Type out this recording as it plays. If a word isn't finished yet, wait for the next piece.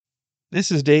This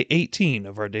is day 18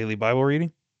 of our daily Bible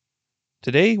reading.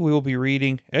 Today we will be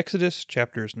reading Exodus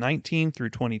chapters 19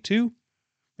 through 22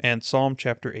 and Psalm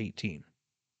chapter 18.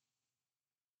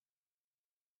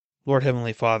 Lord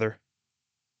Heavenly Father,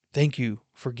 thank you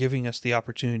for giving us the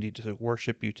opportunity to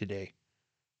worship you today.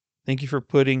 Thank you for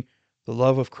putting the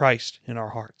love of Christ in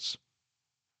our hearts.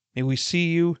 May we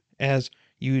see you as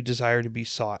you desire to be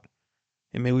sought,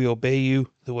 and may we obey you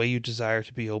the way you desire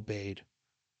to be obeyed.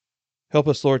 Help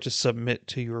us, Lord, to submit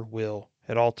to your will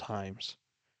at all times.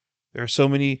 There are so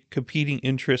many competing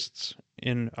interests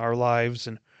in our lives,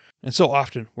 and so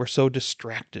often we're so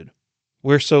distracted.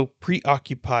 We're so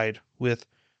preoccupied with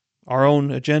our own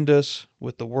agendas,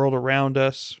 with the world around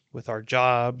us, with our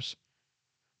jobs.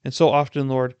 And so often,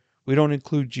 Lord, we don't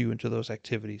include you into those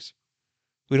activities.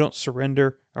 We don't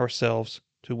surrender ourselves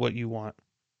to what you want.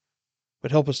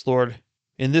 But help us, Lord,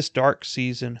 in this dark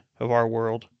season of our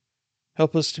world,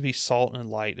 help us to be salt and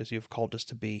light as you have called us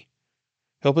to be.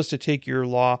 Help us to take your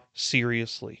law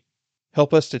seriously.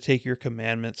 Help us to take your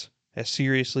commandments as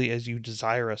seriously as you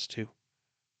desire us to.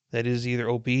 That is either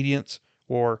obedience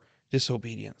or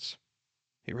disobedience.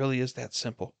 It really is that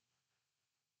simple.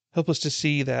 Help us to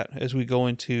see that as we go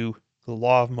into the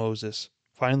law of Moses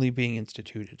finally being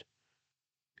instituted.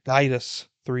 Guide us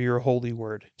through your holy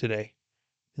word today.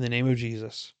 In the name of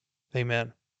Jesus,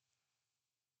 amen.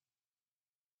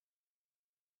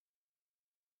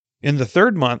 In the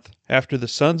 3rd month after the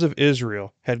sons of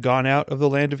Israel had gone out of the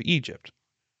land of Egypt,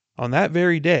 on that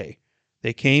very day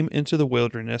they came into the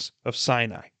wilderness of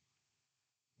Sinai.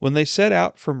 When they set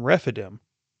out from Rephidim,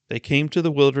 they came to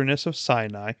the wilderness of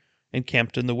Sinai and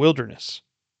camped in the wilderness.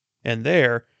 And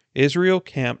there Israel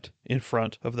camped in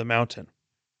front of the mountain.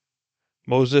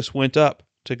 Moses went up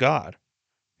to God,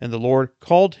 and the Lord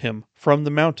called him from the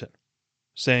mountain,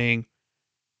 saying,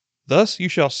 "Thus you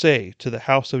shall say to the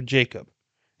house of Jacob,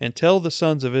 and tell the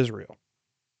sons of Israel,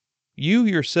 You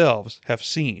yourselves have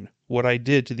seen what I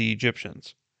did to the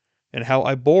Egyptians, and how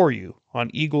I bore you on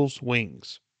eagle's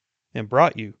wings, and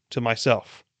brought you to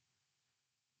myself.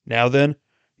 Now then,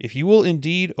 if you will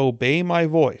indeed obey my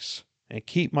voice, and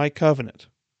keep my covenant,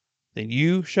 then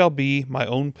you shall be my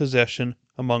own possession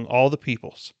among all the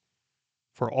peoples,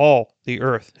 for all the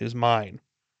earth is mine.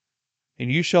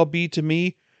 And you shall be to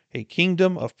me a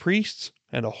kingdom of priests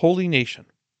and a holy nation.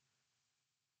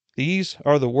 These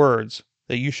are the words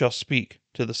that you shall speak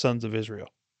to the sons of Israel."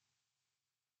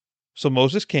 So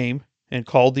Moses came and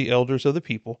called the elders of the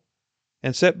people,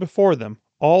 and set before them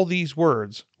all these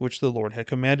words which the Lord had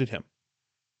commanded him.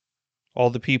 All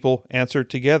the people answered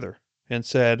together and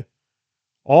said,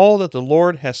 "All that the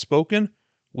Lord has spoken,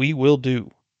 we will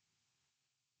do."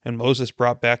 And Moses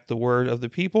brought back the word of the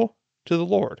people to the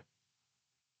Lord.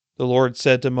 The Lord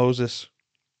said to Moses,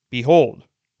 "Behold,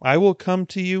 I will come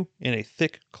to you in a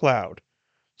thick cloud,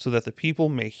 so that the people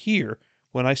may hear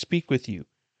when I speak with you,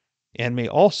 and may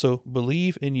also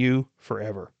believe in you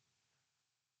forever."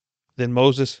 Then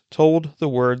Moses told the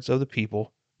words of the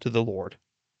people to the Lord.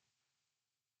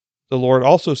 The Lord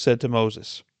also said to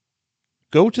Moses,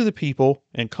 "Go to the people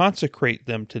and consecrate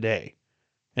them today,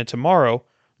 and tomorrow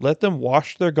let them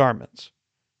wash their garments,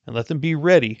 and let them be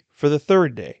ready for the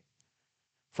 3rd day.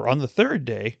 For on the 3rd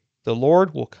day the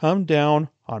Lord will come down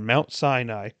on Mount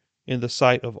Sinai in the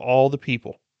sight of all the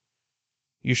people.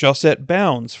 You shall set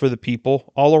bounds for the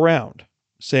people all around,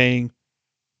 saying,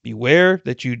 Beware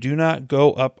that you do not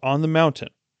go up on the mountain,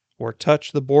 or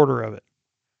touch the border of it.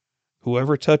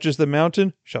 Whoever touches the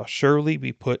mountain shall surely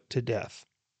be put to death.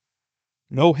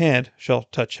 No hand shall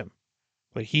touch him,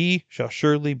 but he shall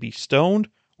surely be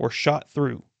stoned or shot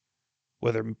through,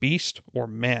 whether beast or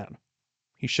man.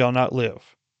 He shall not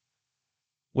live.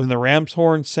 When the ram's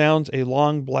horn sounds a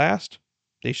long blast,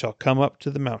 they shall come up to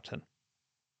the mountain."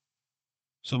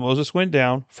 So Moses went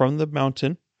down from the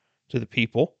mountain to the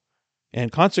people, and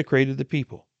consecrated the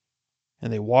people,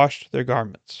 and they washed their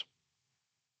garments.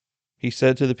 He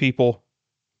said to the people,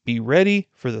 "Be ready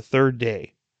for the 3rd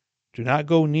day. Do not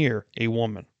go near a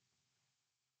woman."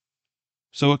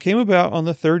 So it came about on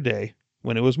the 3rd day,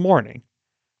 when it was morning,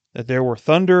 that there were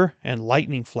thunder and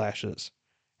lightning flashes,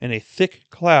 and a thick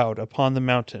cloud upon the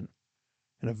mountain,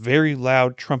 and a very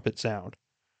loud trumpet sound,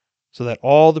 so that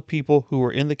all the people who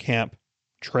were in the camp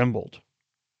trembled.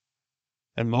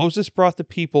 And Moses brought the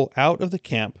people out of the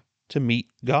camp to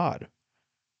meet God,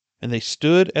 and they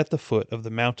stood at the foot of the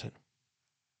mountain.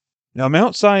 Now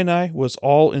Mount Sinai was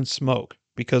all in smoke,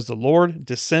 because the Lord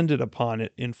descended upon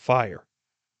it in fire,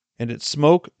 and its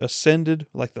smoke ascended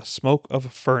like the smoke of a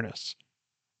furnace,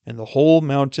 and the whole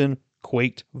mountain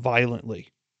quaked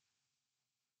violently.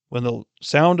 When the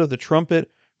sound of the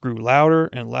trumpet grew louder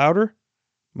and louder,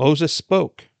 Moses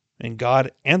spoke, and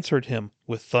God answered him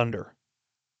with thunder.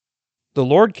 The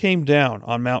Lord came down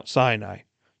on Mount Sinai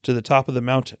to the top of the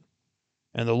mountain,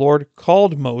 and the Lord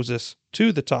called Moses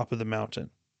to the top of the mountain,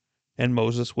 and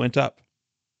Moses went up.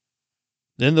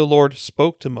 Then the Lord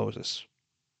spoke to Moses,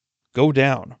 "Go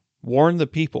down, warn the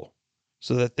people,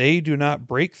 so that they do not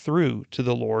break through to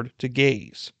the Lord to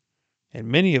gaze, and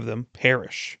many of them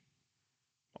perish.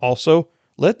 Also,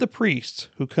 let the priests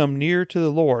who come near to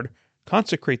the Lord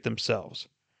consecrate themselves,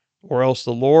 or else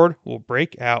the Lord will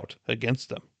break out against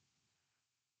them."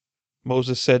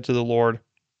 Moses said to the Lord,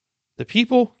 "The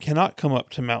people cannot come up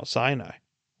to Mount Sinai,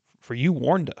 for you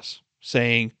warned us,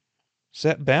 saying,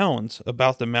 'Set bounds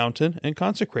about the mountain and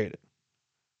consecrate it.'"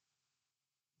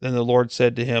 Then the Lord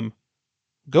said to him,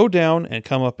 "Go down and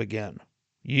come up again,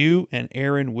 you and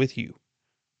Aaron with you,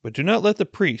 but do not let the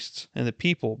priests and the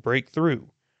people break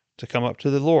through to come up to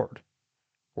the Lord,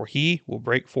 for he will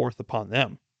break forth upon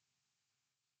them."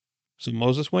 So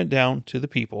Moses went down to the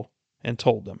people and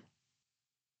told them.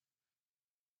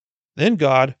 Then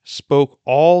God spoke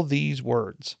all these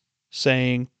words,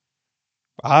 saying,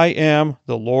 "I am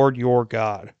the Lord your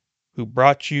God, who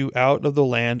brought you out of the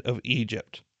land of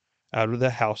Egypt, out of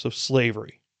the house of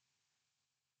slavery.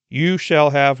 You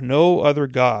shall have no other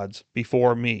gods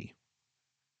before me.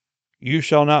 You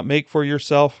shall not make for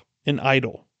yourself an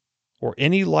idol, or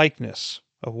any likeness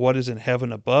of what is in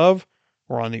heaven above,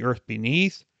 or on the earth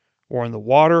beneath, or in the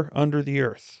water under the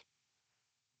earth.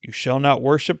 You shall not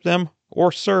worship them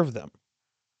or serve them.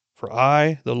 For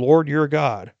I, the Lord your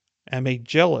God, am a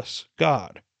jealous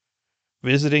God,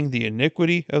 visiting the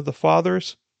iniquity of the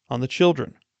fathers on the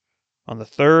children, on the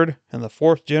third and the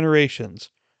fourth generations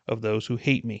of those who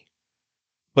hate me,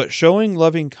 but showing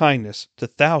loving kindness to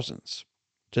thousands,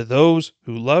 to those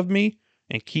who love me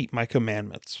and keep my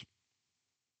commandments.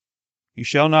 You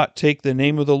shall not take the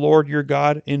name of the Lord your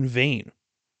God in vain,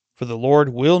 for the Lord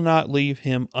will not leave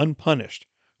him unpunished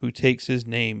who takes his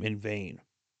name in vain.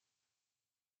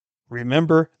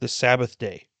 Remember the Sabbath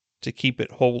day, to keep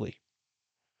it holy.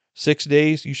 6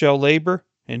 days you shall labor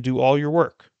and do all your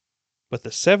work, but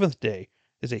the seventh day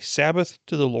is a Sabbath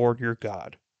to the Lord your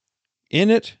God.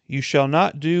 In it you shall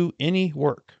not do any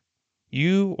work,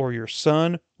 you or your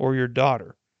son or your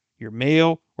daughter, your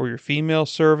male or your female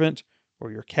servant,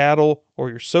 or your cattle or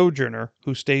your sojourner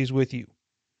who stays with you.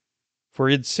 For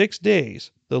in 6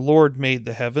 days the Lord made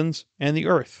the heavens and the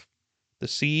earth, the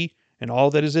sea and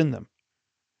all that is in them,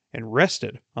 and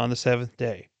rested on the seventh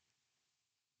day.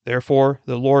 Therefore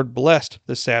the Lord blessed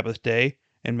the Sabbath day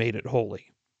and made it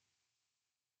holy.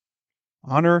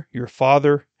 Honor your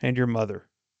father and your mother,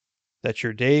 that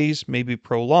your days may be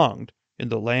prolonged in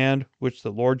the land which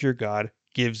the Lord your God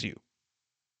gives you.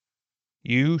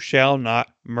 You shall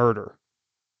not murder.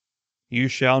 You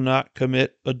shall not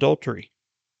commit adultery.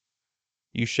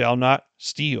 You shall not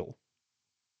steal.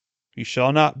 You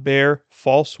shall not bear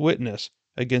false witness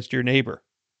against your neighbor.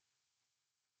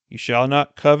 You shall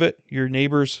not covet your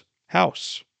neighbor's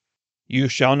house. You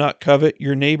shall not covet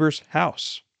your neighbor's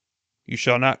house. You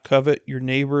shall not covet your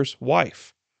neighbor's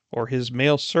wife, or his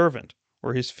male servant,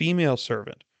 or his female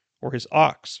servant, or his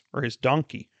ox, or his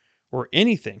donkey, or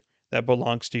anything that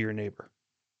belongs to your neighbor.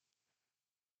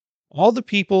 All the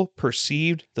people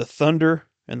perceived the thunder,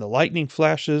 and the lightning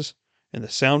flashes, and the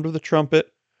sound of the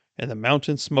trumpet, and the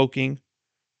mountain smoking.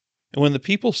 And when the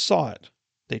people saw it,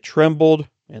 they trembled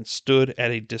and stood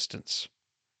at a distance.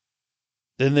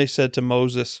 Then they said to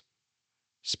Moses,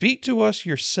 "Speak to us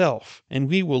yourself, and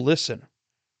we will listen.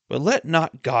 But let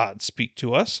not God speak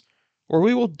to us, or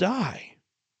we will die."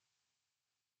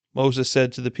 Moses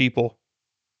said to the people,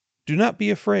 "Do not be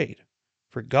afraid,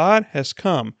 for God has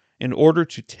come in order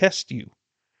to test you,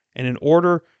 and in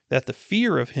order that the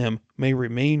fear of him may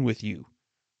remain with you,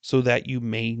 so that you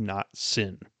may not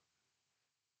sin."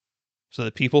 So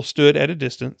the people stood at a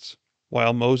distance,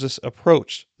 while Moses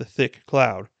approached the thick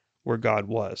cloud where God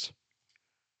was.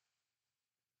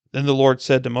 Then the Lord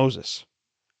said to Moses,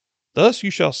 "Thus you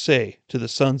shall say to the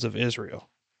sons of Israel,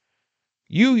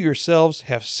 you yourselves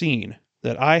have seen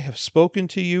that I have spoken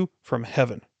to you from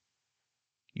heaven.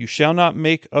 You shall not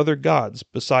make other gods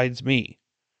besides me,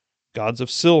 gods of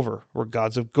silver or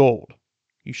gods of gold.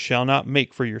 You shall not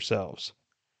make for yourselves.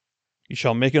 You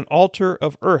shall make an altar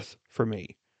of earth for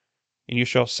me, and you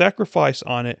shall sacrifice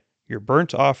on it your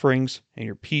burnt offerings and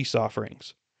your peace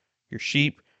offerings, your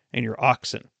sheep and your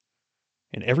oxen.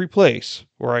 In every place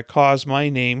where I cause my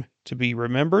name to be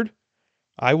remembered,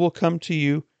 I will come to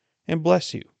you and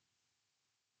bless you.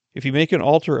 If you make an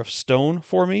altar of stone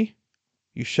for me,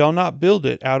 you shall not build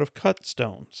it out of cut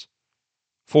stones.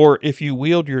 For if you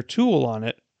wield your tool on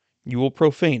it, you will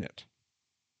profane it.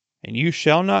 And you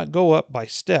shall not go up by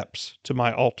steps to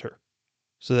my altar,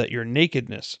 so that your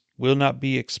nakedness will not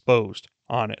be exposed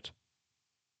on it.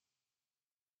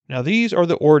 Now these are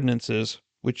the ordinances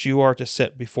which you are to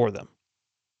set before them.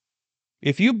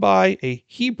 If you buy a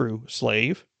Hebrew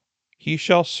slave, he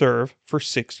shall serve for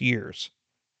 6 years.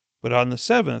 But on the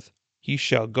 7th he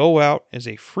shall go out as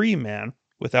a free man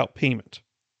without payment.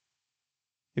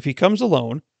 If he comes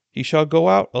alone, he shall go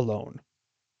out alone.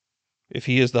 If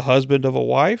he is the husband of a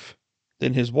wife,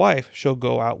 then his wife shall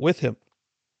go out with him.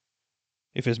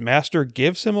 If his master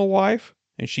gives him a wife,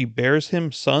 and she bears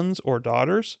him sons or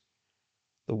daughters,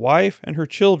 the wife and her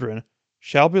children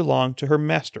shall belong to her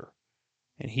master,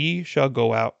 and he shall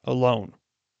go out alone.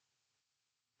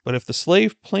 But if the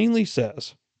slave plainly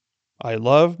says, I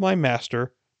love my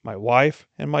master, my wife,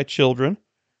 and my children,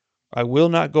 I will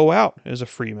not go out as a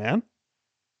free man,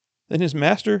 then his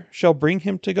master shall bring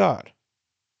him to God.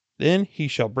 Then he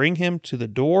shall bring him to the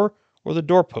door or the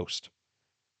doorpost,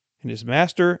 and his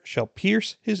master shall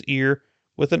pierce his ear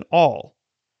with an awl,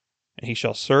 and he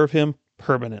shall serve him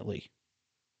permanently.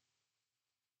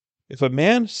 If a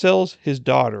man sells his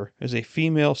daughter as a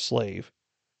female slave,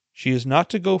 she is not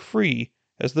to go free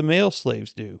as the male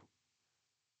slaves do.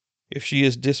 If she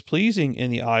is displeasing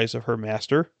in the eyes of her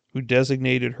master, who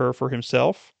designated her for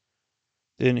himself,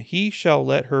 then he shall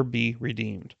let her be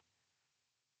redeemed.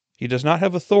 He does not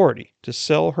have authority to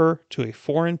sell her to a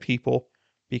foreign people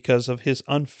because of his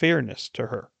unfairness to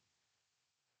her.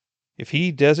 If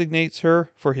he designates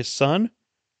her for his son,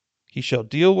 he shall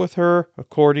deal with her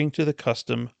according to the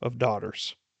custom of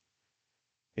daughters.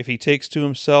 If he takes to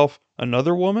himself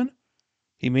another woman,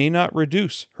 he may not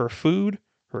reduce her food,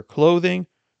 her clothing,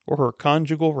 or her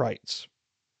conjugal rights.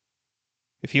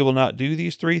 If he will not do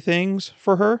these 3 things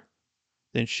for her,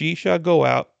 then she shall go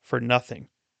out for nothing,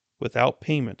 without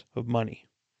payment of money.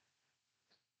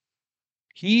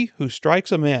 He who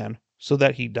strikes a man so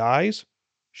that he dies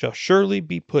shall surely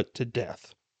be put to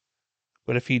death.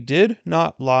 But if he did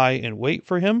not lie in wait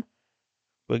for him,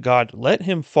 but God let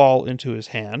him fall into his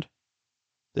hand,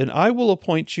 then I will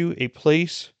appoint you a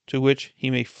place to which he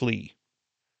may flee.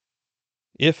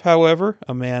 If, however,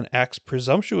 a man acts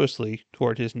presumptuously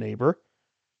toward his neighbor,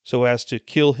 so as to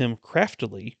kill him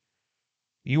craftily,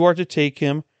 you are to take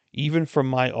him even from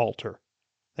my altar,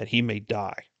 that he may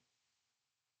die.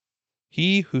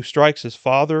 He who strikes his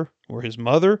father or his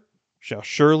mother shall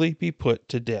surely be put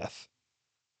to death.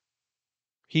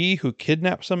 He who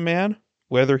kidnaps a man,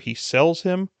 whether he sells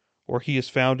him or he is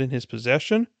found in his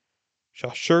possession,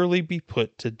 shall surely be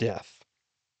put to death.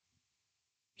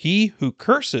 He who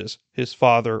curses his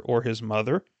father or his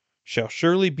mother shall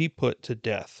surely be put to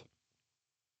death.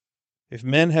 If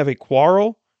men have a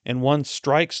quarrel, and one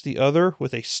strikes the other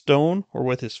with a stone or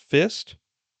with his fist,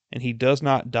 and he does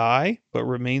not die, but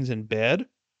remains in bed,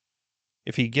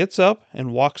 if he gets up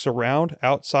and walks around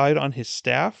outside on his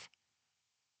staff,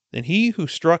 then he who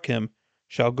struck him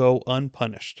shall go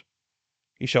unpunished.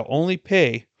 He shall only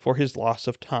pay for his loss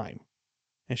of time,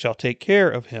 and shall take care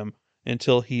of him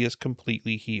until he is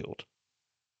completely healed.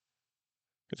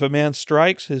 If a man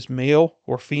strikes his male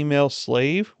or female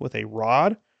slave with a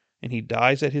rod, and he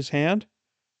dies at his hand,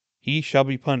 he shall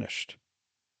be punished.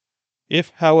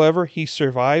 If, however, he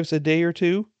survives a day or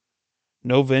 2,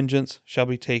 no vengeance shall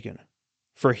be taken,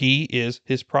 for he is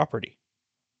his property.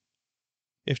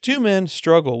 If 2 men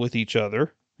struggle with each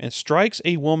other, and strikes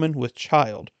a woman with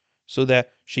child, so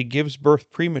that she gives birth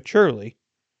prematurely,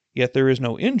 yet there is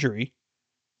no injury,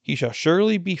 he shall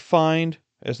surely be fined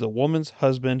as the woman's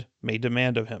husband may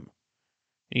demand of him,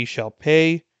 and he shall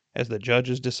pay as the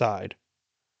judges decide.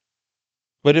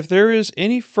 But if there is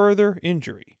any further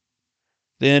injury,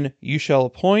 then you shall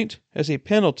appoint as a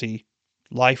penalty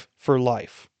life for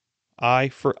life, eye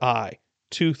for eye,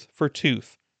 tooth for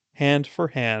tooth, hand for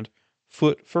hand,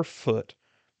 foot for foot,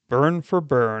 burn for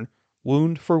burn,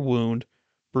 wound for wound,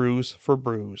 bruise for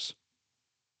bruise.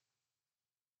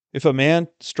 If a man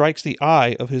strikes the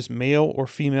eye of his male or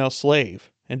female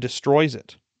slave and destroys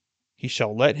it, he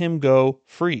shall let him go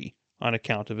free on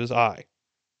account of his eye.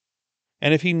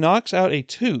 And if he knocks out a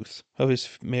tooth of his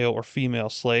male or female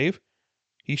slave,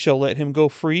 he shall let him go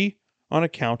free on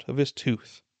account of his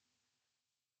tooth.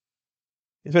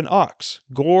 If an ox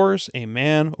gores a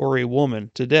man or a woman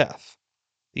to death,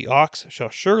 the ox shall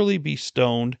surely be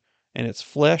stoned, and its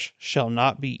flesh shall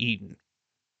not be eaten.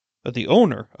 But the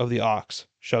owner of the ox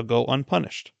shall go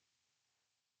unpunished.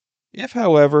 If,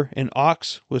 however, an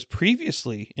ox was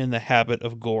previously in the habit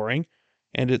of goring,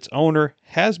 and its owner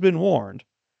has been warned,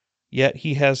 yet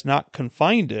he has not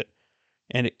confined it,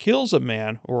 and it kills a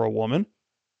man or a woman,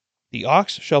 the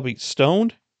ox shall be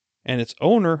stoned, and its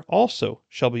owner also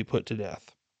shall be put to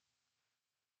death.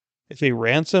 If a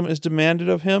ransom is demanded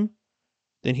of him,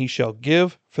 then he shall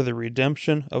give for the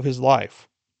redemption of his life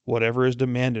whatever is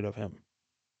demanded of him.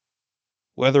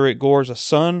 Whether it gores a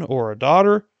son or a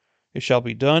daughter, it shall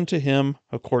be done to him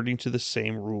according to the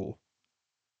same rule.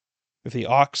 If the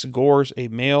ox gores a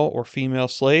male or female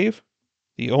slave,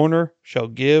 the owner shall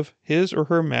give his or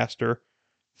her master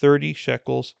 30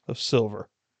 shekels of silver,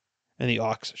 and the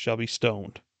ox shall be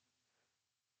stoned.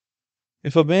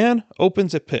 If a man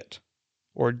opens a pit,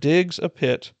 or digs a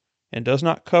pit, and does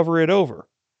not cover it over,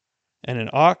 and an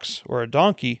ox or a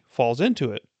donkey falls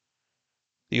into it,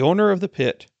 the owner of the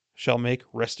pit shall make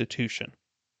restitution.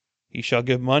 He shall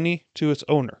give money to its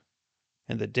owner,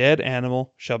 and the dead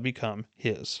animal shall become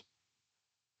his.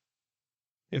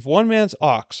 If one man's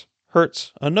ox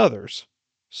hurts another's,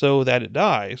 so that it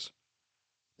dies,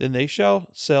 then they shall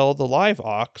sell the live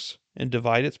ox and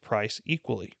divide its price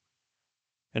equally.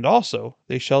 And also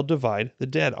they shall divide the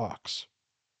dead ox.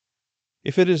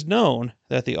 If it is known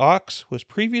that the ox was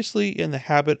previously in the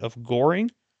habit of goring,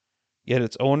 yet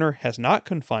its owner has not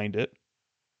confined it,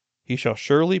 he shall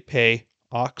surely pay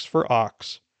ox for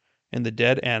ox, and the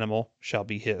dead animal shall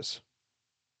be his.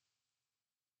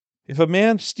 If a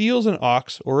man steals an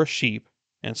ox or a sheep,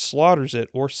 and slaughters it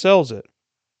or sells it,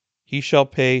 he shall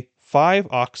pay 5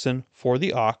 oxen for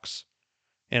the ox,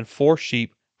 and 4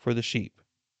 sheep for the sheep.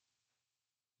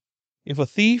 If a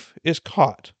thief is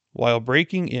caught while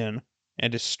breaking in,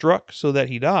 and is struck so that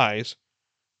he dies,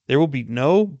 there will be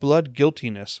no blood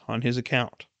guiltiness on his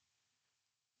account.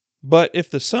 But if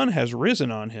the sun has risen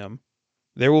on him,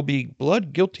 there will be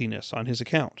blood guiltiness on his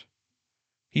account.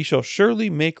 He shall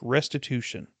surely make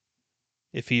restitution.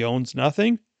 If he owns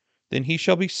nothing, then he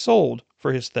shall be sold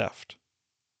for his theft.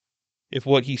 If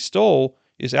what he stole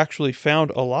is actually found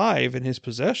alive in his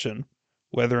possession,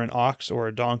 whether an ox or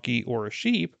a donkey or a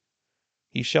sheep,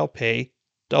 he shall pay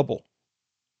double.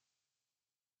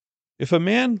 If a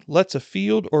man lets a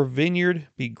field or vineyard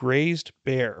be grazed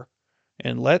bare,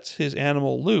 and lets his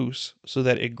animal loose so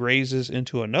that it grazes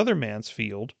into another man's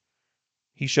field,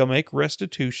 he shall make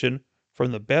restitution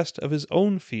from the best of his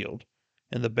own field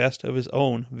and the best of his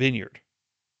own vineyard.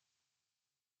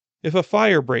 If a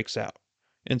fire breaks out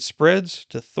and spreads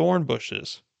to thorn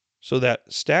bushes, so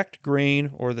that stacked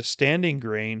grain or the standing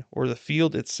grain or the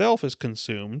field itself is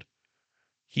consumed,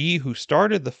 he who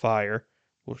started the fire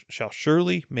shall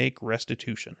surely make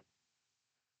restitution.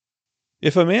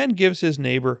 If a man gives his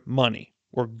neighbor money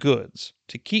or goods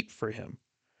to keep for him,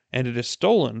 and it is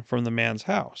stolen from the man's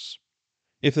house,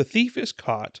 if the thief is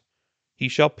caught, he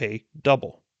shall pay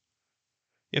double.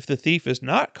 If the thief is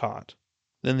not caught,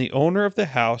 then the owner of the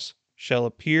house shall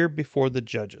appear before the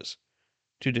judges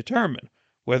to determine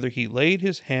whether he laid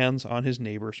his hands on his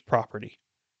neighbor's property.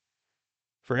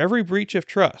 For every breach of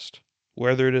trust,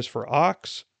 whether it is for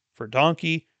ox, for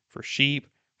donkey, for sheep,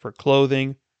 for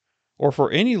clothing, or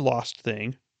for any lost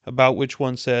thing about which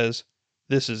one says,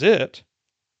 "This is it,"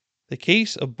 the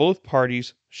case of both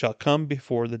parties shall come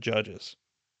before the judges.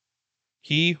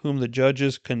 He whom the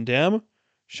judges condemn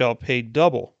shall pay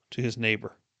double to his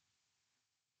neighbor.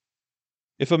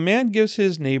 If a man gives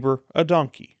his neighbor a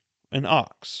donkey, an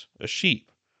ox, a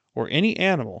sheep, or any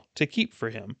animal to keep for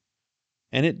him,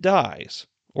 and it dies,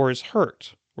 or is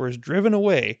hurt, or is driven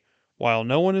away while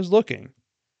no one is looking,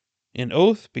 an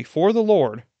oath before the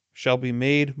Lord shall be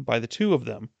made by the two of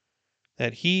them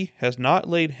that he has not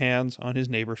laid hands on his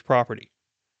neighbor's property,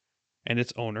 and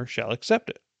its owner shall accept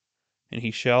it, and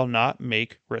he shall not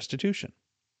make restitution.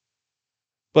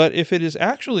 But if it is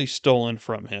actually stolen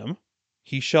from him,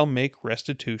 he shall make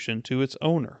restitution to its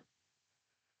owner.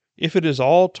 If it is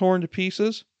all torn to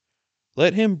pieces,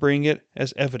 let him bring it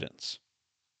as evidence.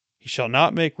 He shall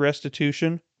not make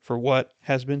restitution for what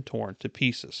has been torn to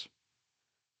pieces.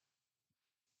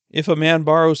 If a man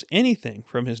borrows anything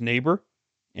from his neighbor,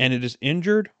 and it is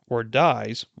injured or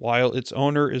dies while its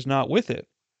owner is not with it,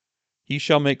 he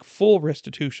shall make full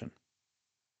restitution.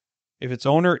 If its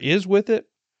owner is with it,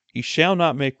 he shall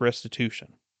not make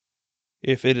restitution.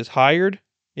 If it is hired,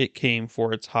 it came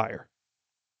for its hire.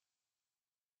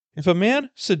 If a man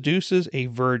seduces a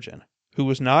virgin who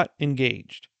was not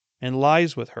engaged and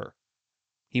lies with her,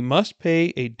 he must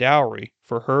pay a dowry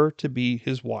for her to be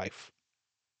his wife.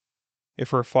 If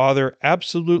her father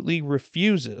absolutely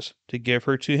refuses to give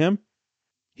her to him,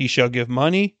 he shall give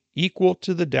money equal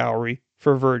to the dowry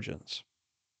for virgins.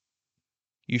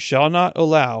 You shall not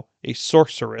allow a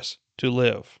sorceress to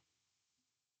live.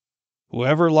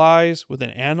 Whoever lies with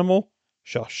an animal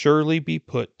shall surely be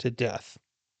put to death.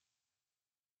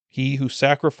 He who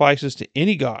sacrifices to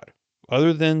any god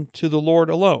other than to the Lord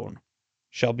alone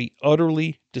shall be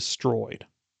utterly destroyed.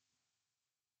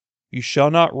 You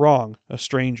shall not wrong a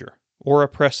stranger. or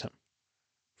oppress him,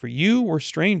 for you were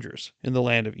strangers in the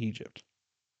land of Egypt.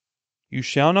 You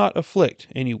shall not afflict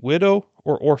any widow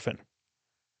or orphan.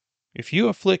 If you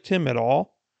afflict him at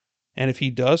all, and if he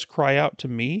does cry out to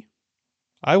me,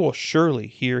 I will surely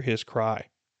hear his cry,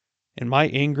 and my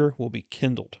anger will be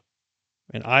kindled,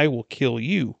 and I will kill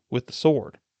you with the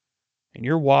sword, and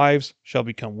your wives shall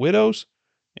become widows,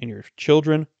 and your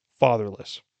children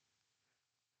fatherless.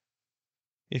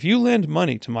 If you lend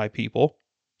money to my people,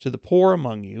 to the poor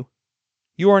among you,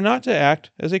 you are not to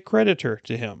act as a creditor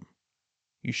to him.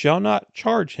 You shall not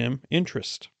charge him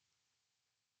interest.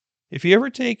 If you ever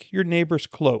take your neighbor's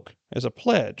cloak as a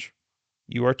pledge,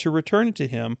 you are to return it to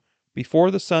him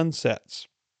before the sun sets,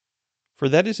 for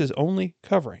that is his only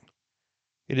covering.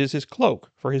 It is his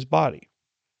cloak for his body.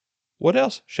 What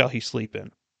else shall he sleep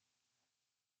in?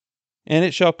 And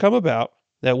it shall come about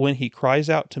that when he cries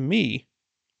out to me,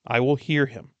 I will hear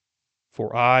him,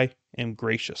 for I am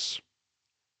gracious.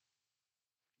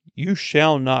 You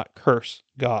shall not curse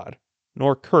God,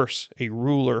 nor curse a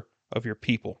ruler of your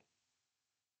people.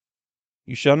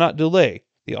 You shall not delay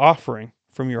the offering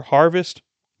from your harvest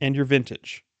and your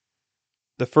vintage.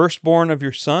 The firstborn of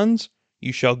your sons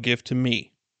you shall give to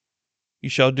me. You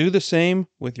shall do the same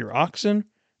with your oxen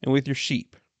and with your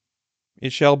sheep.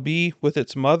 It shall be with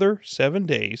its mother 7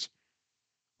 days.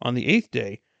 On the 8th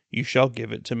day you shall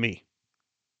give it to me.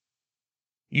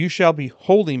 You shall be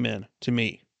holy men to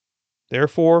me.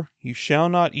 Therefore you shall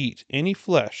not eat any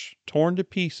flesh torn to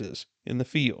pieces in the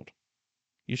field.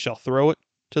 You shall throw it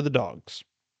to the dogs.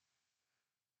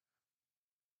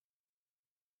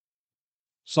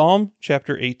 Psalm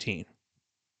chapter 18.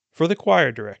 For the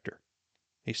choir director,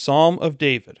 a psalm of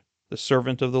David, the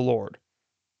servant of the Lord,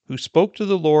 who spoke to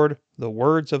the Lord the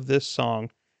words of this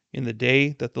song in the day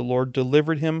that the Lord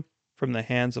delivered him from the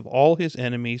hands of all his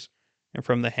enemies and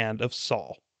from the hand of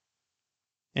Saul.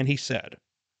 And he said,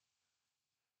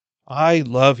 I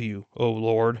love you, O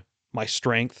Lord, my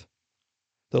strength.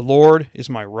 The Lord is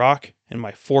my rock and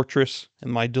my fortress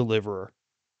and my deliverer,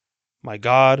 my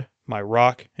God, my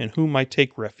rock, in whom I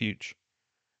take refuge,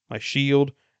 my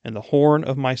shield and the horn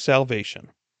of my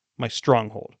salvation, my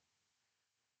stronghold.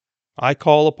 I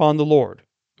call upon the Lord,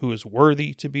 who is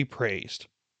worthy to be praised,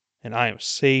 and I am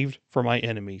saved from my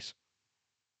enemies.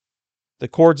 The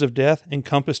cords of death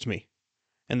encompassed me,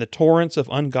 and the torrents of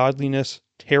ungodliness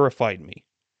terrified me.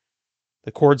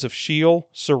 The cords of Sheol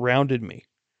surrounded me.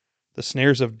 The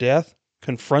snares of death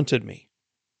confronted me.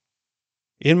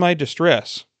 In my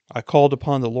distress, I called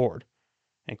upon the Lord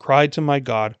and cried to my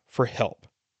God for help.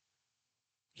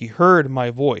 He heard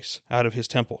my voice out of his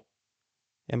temple,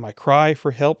 and my cry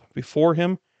for help before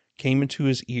him came into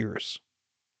his ears.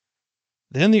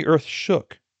 Then the earth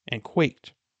shook and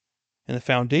quaked, and the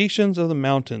foundations of the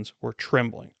mountains were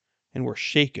trembling and were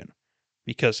shaken,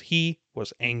 because he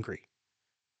was angry.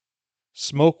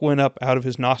 Smoke went up out of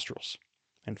his nostrils,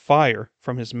 and fire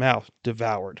from his mouth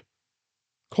devoured.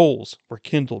 Coals were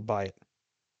kindled by it.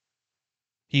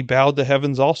 He bowed the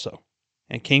heavens also,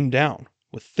 and came down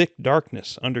with thick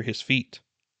darkness under his feet.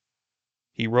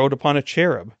 He rode upon a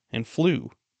cherub and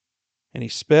flew, and he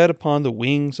sped upon the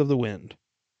wings of the wind.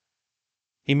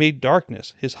 He made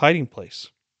darkness his hiding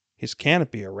place, his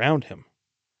canopy around him,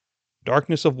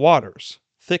 darkness of waters,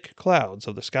 thick clouds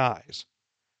of the skies.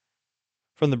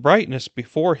 From the brightness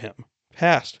before him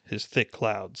passed his thick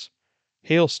clouds,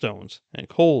 hailstones and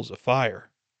coals of fire.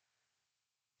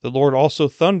 The Lord also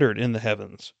thundered in the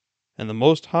heavens, and the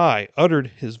Most High uttered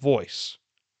his voice,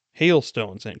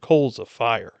 hailstones and coals of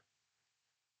fire.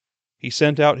 He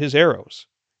sent out his arrows,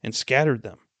 and scattered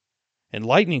them, and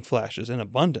lightning flashes in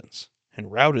abundance,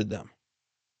 and routed them.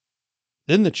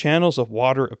 Then the channels of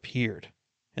water appeared,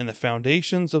 and the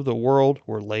foundations of the world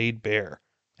were laid bare,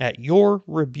 at your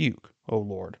rebuke, O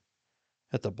Lord,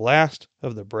 at the blast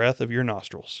of the breath of your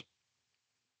nostrils.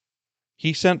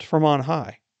 He sent from on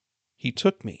high. He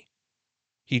took me.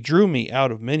 He drew me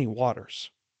out of many waters.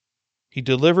 He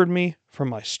delivered me from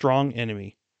my strong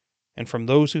enemy, and from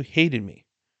those who hated me,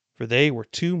 for they were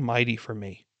too mighty for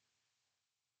me.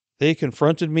 They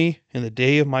confronted me in the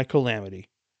day of my calamity,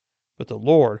 but the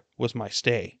Lord was my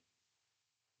stay.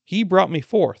 He brought me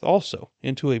forth also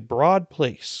into a broad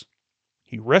place.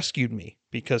 He rescued me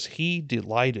because he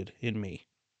delighted in me.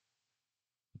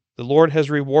 The Lord has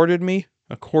rewarded me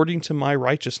according to my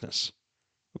righteousness.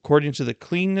 According to the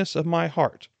cleanness of my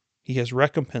heart, he has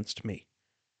recompensed me.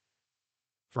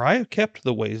 For I have kept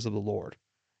the ways of the Lord,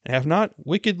 and have not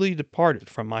wickedly departed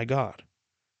from my God.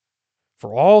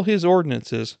 For all his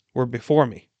ordinances were before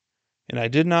me, and I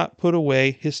did not put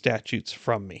away his statutes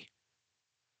from me.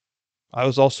 I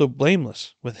was also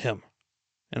blameless with him,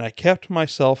 and I kept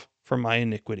myself from my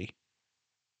iniquity.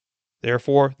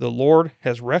 Therefore the Lord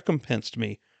has recompensed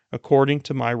me according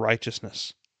to my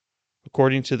righteousness,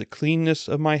 according to the cleanness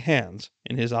of my hands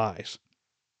in his eyes.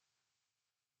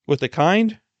 With the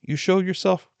kind, you show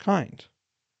yourself kind.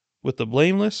 With the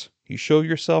blameless, you show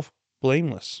yourself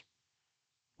blameless.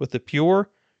 With the pure,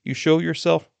 you show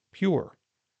yourself pure.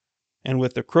 And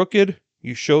with the crooked,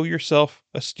 you show yourself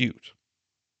astute.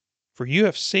 For you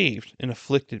have saved an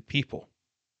afflicted people,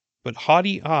 but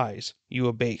haughty eyes you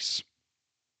abase.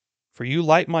 For you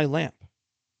light my lamp.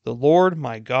 The Lord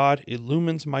my God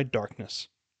illumines my darkness.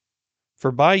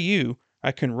 For by you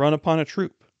I can run upon a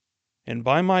troop, and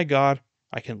by my God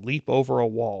I can leap over a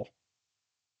wall.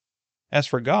 As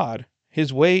for God,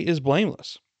 his way is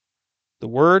blameless. The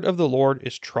word of the Lord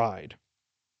is tried.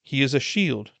 He is a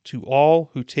shield to all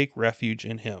who take refuge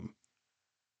in him.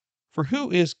 For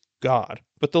who is God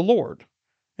but the Lord?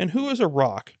 And who is a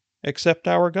rock except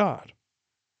our God?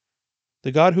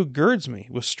 The God who girds me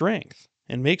with strength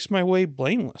and makes my way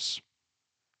blameless.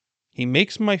 He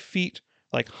makes my feet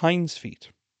like hinds'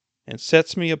 feet and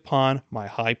sets me upon my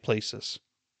high places.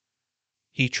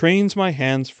 He trains my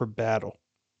hands for battle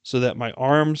so that my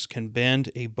arms can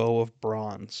bend a bow of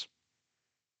bronze.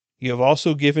 You have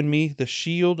also given me the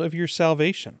shield of your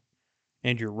salvation,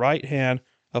 and your right hand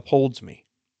upholds me,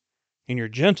 and your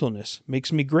gentleness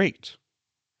makes me great.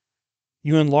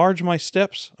 You enlarge my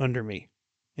steps under me,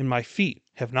 and my feet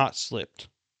have not slipped.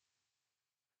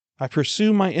 I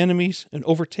pursue my enemies and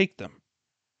overtake them,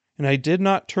 and I did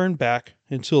not turn back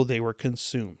until they were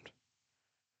consumed.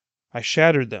 I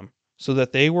shattered them so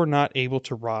that they were not able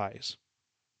to rise.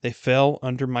 They fell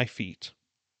under my feet.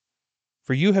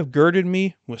 For you have girded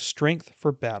me with strength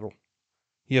for battle.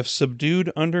 You have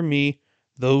subdued under me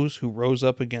those who rose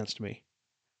up against me.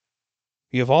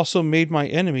 You have also made my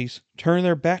enemies turn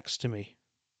their backs to me,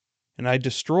 and I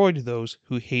destroyed those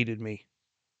who hated me.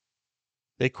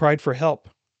 They cried for help,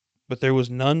 but there was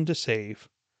none to save,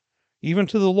 even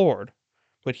to the Lord,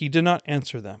 but he did not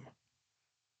answer them.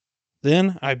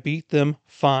 Then I beat them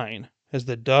fine as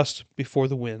the dust before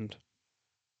the wind.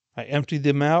 I emptied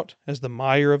them out as the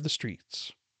mire of the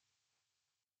streets.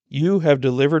 You have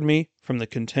delivered me from the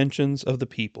contentions of the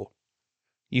people.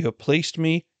 You have placed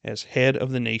me as head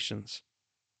of the nations.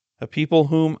 A people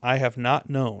whom I have not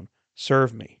known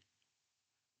serve me.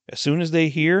 As soon as they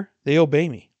hear, they obey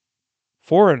me.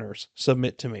 Foreigners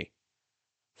submit to me.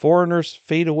 Foreigners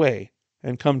fade away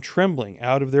and come trembling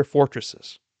out of their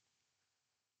fortresses.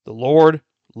 The Lord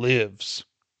lives,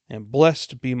 and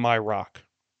blessed be my rock,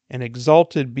 and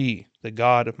exalted be the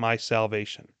God of my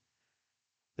salvation,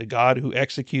 the God who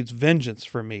executes vengeance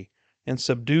for me and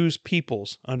subdues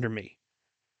peoples under me.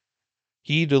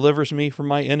 He delivers me from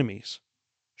my enemies.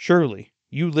 Surely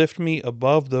you lift me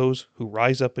above those who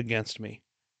rise up against me.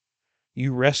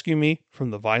 You rescue me from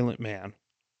the violent man.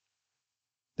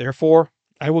 Therefore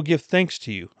I will give thanks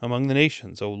to you among the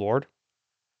nations, O Lord,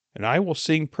 and I will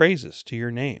sing praises to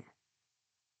your name.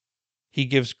 He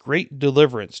gives great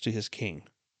deliverance to his king,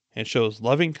 and shows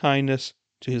loving kindness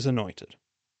to his anointed,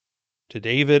 to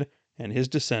David and his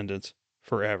descendants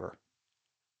forever.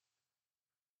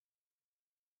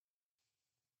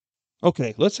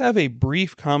 Okay, let's have a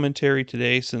brief commentary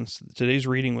today since today's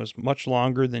reading was much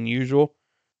longer than usual.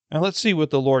 And let's see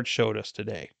what the Lord showed us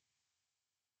today.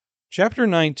 Chapter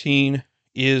 19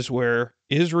 is where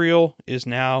Israel is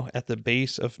now at the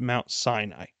base of Mount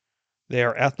Sinai. They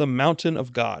are at the mountain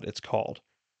of God, it's called.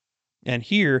 And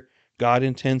here, God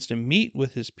intends to meet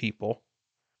with his people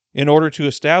in order to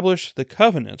establish the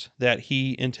covenant that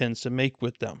he intends to make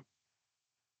with them.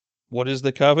 What is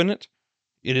the covenant?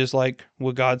 It is like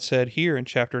what God said here in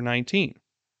chapter 19.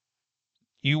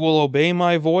 You will obey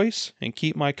my voice and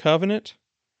keep my covenant.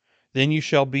 Then you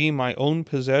shall be my own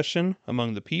possession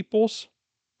among the peoples,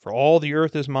 for all the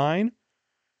earth is mine,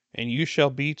 and you shall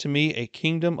be to me a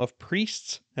kingdom of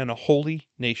priests and a holy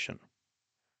nation.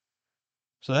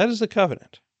 So that is the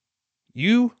covenant.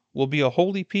 You will be a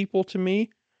holy people to me,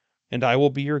 and I will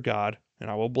be your God, and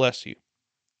I will bless you.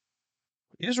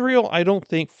 Israel, I don't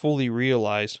think, fully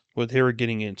realized what they were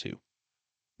getting into,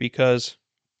 because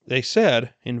they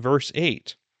said in verse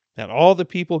 8 that all the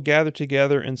people gathered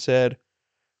together and said,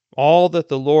 all that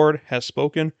the Lord has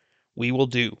spoken, we will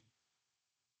do.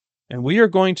 And we are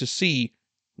going to see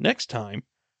next time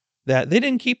that they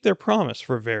didn't keep their promise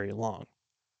for very long.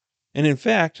 And in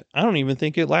fact, I don't even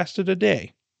think it lasted a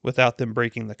day without them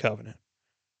breaking the covenant.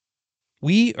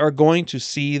 We are going to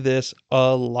see this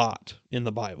a lot in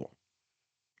the Bible.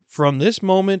 From this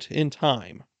moment in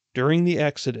time, during the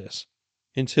Exodus,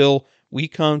 until we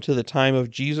come to the time of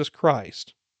Jesus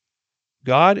Christ,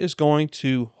 God is going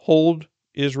to hold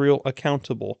Israel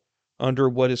accountable under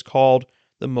what is called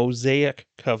the Mosaic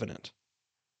covenant,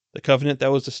 the covenant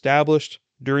that was established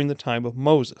during the time of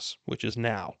Moses, which is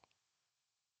now.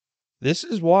 This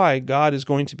is why God is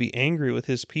going to be angry with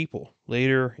his people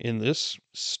later in this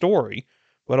story,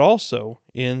 but also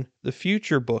in the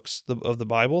future books of the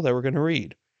Bible that we're going to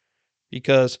read,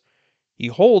 because he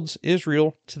holds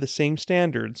Israel to the same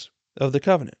standards of the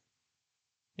covenant.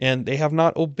 And they have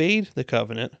not obeyed the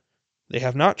covenant. They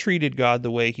have not treated God the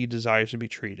way he desires to be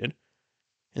treated.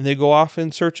 And they go off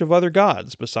in search of other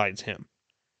gods besides him.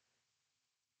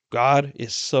 God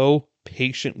is so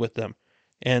patient with them.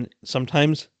 And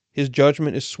sometimes his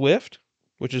judgment is swift,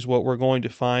 which is what we're going to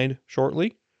find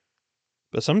shortly.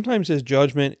 But sometimes his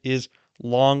judgment is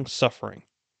long-suffering.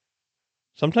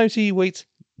 Sometimes he waits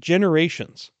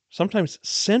generations, sometimes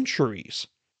centuries,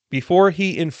 before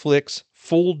he inflicts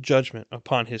full judgment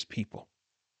upon his people.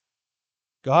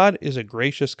 God is a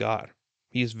gracious God.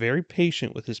 He is very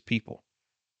patient with his people.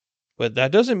 But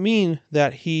that doesn't mean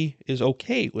that he is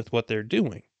okay with what they're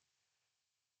doing.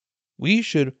 We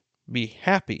should be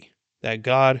happy that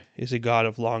God is a God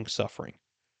of long suffering,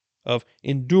 of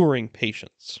enduring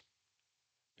patience,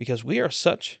 because we are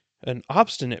such an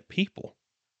obstinate people.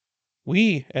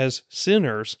 We, as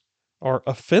sinners, are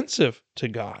offensive to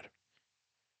God.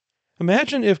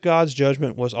 Imagine if God's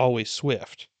judgment was always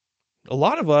swift. A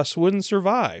lot of us wouldn't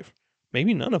survive,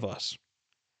 maybe none of us.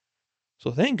 So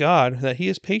thank God that he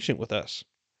is patient with us,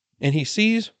 and he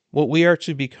sees what we are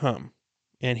to become,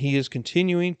 and he is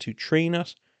continuing to train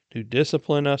us, to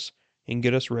discipline us, and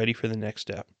get us ready for the next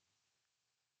step.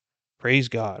 Praise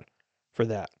God for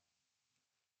that.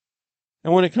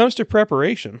 And when it comes to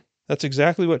preparation, that's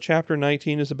exactly what chapter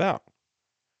 19 is about.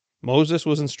 Moses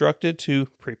was instructed to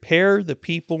prepare the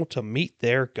people to meet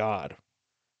their God.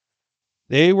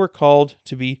 They were called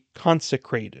to be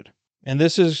consecrated. And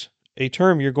this is a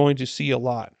term you're going to see a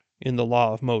lot in the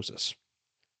law of Moses.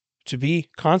 To be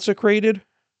consecrated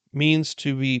means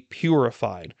to be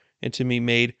purified and to be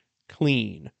made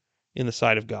clean in the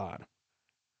sight of God.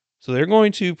 So they're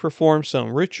going to perform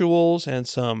some rituals and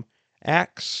some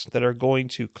acts that are going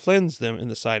to cleanse them in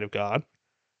the sight of God.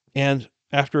 And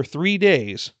after 3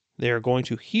 days, they are going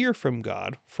to hear from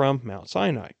God from Mount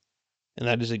Sinai. And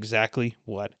that is exactly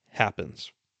what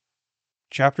happens.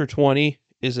 Chapter 20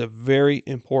 is a very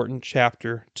important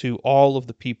chapter to all of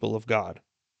the people of God.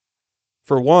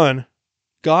 For one,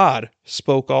 God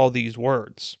spoke all these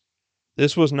words.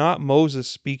 This was not Moses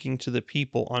speaking to the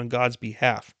people on God's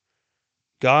behalf.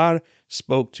 God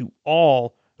spoke to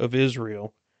all of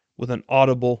Israel with an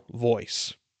audible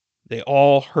voice. They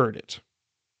all heard it.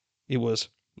 It was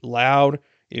loud.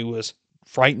 It was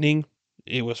frightening.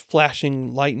 It was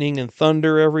flashing lightning and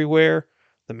thunder everywhere.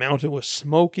 The mountain was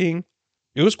smoking.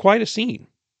 It was quite a scene.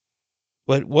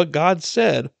 But what God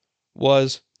said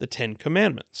was the 10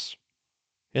 Commandments.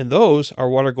 And those are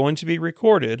what are going to be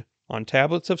recorded on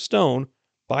tablets of stone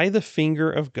by the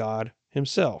finger of God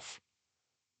himself.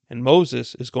 And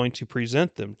Moses is going to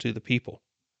present them to the people.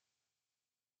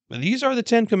 But these are the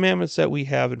 10 Commandments that we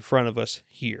have in front of us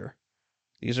here.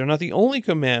 These are not the only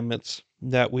commandments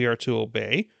that we are to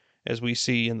obey, as we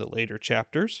see in the later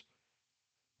chapters.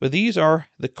 But these are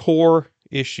the core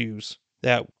issues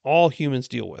that all humans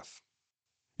deal with.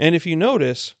 And if you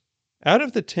notice, out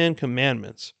of the 10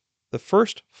 Commandments, the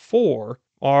first 4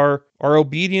 are our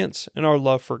obedience and our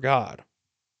love for God.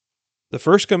 The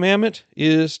first commandment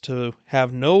is to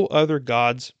have no other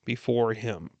gods before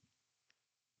him.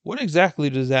 What exactly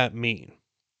does that mean?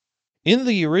 In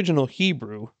the original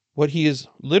Hebrew, what he is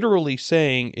literally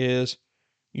saying is,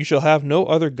 you shall have no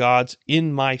other gods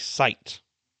in my sight.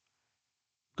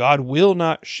 God will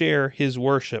not share his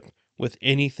worship with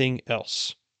anything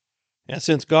else. And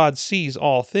since God sees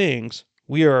all things,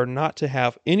 we are not to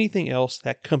have anything else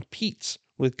that competes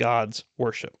with God's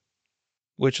worship.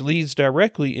 Which leads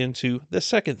directly into the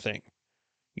second thing.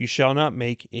 You shall not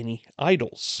make any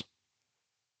idols.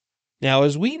 Now,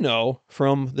 as we know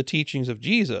from the teachings of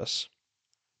Jesus,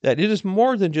 that it is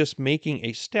more than just making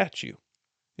a statue.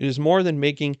 It is more than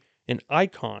making an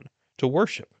icon to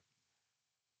worship.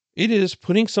 It is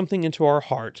putting something into our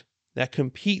heart that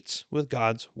competes with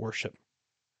God's worship.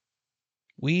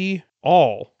 We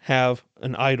all have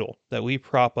an idol that we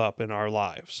prop up in our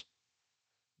lives.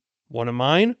 One of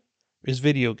mine is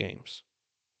video games.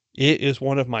 It is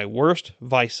one of my worst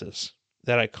vices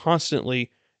that I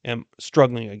constantly am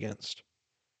struggling against.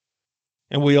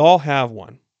 And we all have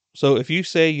one. So if you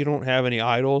say you don't have any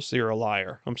idols, you're a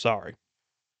liar. I'm sorry.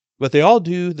 But they all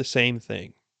do the same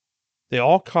thing. They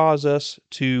all cause us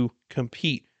to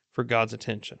compete for God's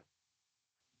attention.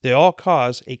 They all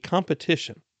cause a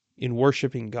competition in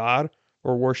worshiping God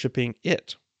or worshiping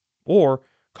it, or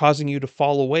causing you to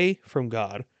fall away from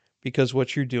God because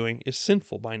what you're doing is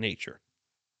sinful by nature.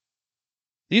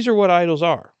 These are what idols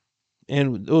are.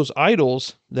 And those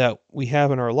idols that we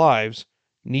have in our lives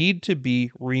need to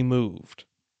be removed.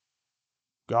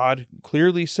 God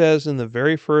clearly says in the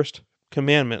very first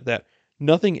commandment that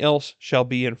nothing else shall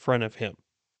be in front of him.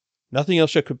 Nothing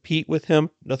else shall compete with him.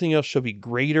 Nothing else shall be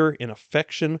greater in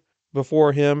affection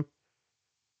before him.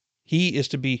 He is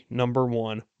to be number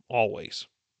one always.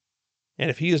 And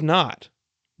if he is not,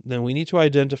 then we need to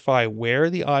identify where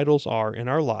the idols are in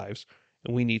our lives,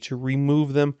 and we need to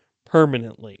remove them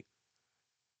permanently.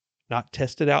 Not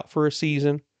test it out for a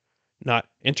season, not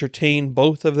entertain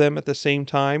both of them at the same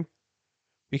time,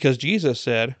 because Jesus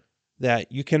said that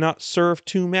you cannot serve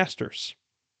two masters,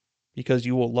 because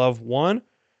you will love one,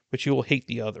 but you will hate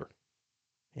the other.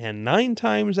 And 9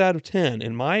 times out of 10,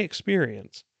 in my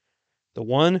experience, the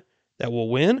one that will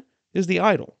win is the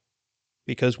idol,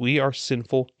 because we are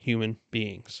sinful human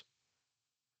beings.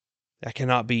 That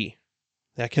cannot be.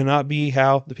 That cannot be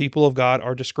how the people of God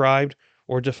are described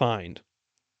or defined.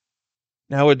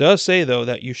 Now, it does say, though,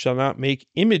 that you shall not make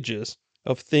images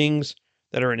of things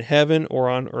that are in heaven or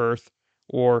on earth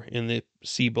or in the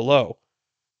sea below.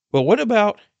 But what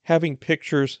about having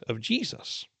pictures of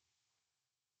Jesus?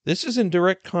 This is in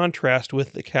direct contrast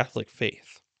with the Catholic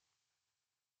faith.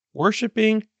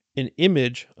 Worshipping an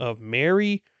image of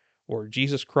Mary or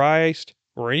Jesus Christ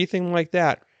or anything like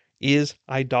that is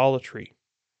idolatry.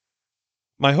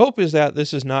 My hope is that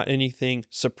this is not anything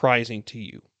surprising to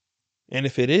you. And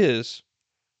if it is,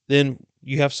 then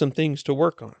you have some things to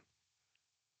work on.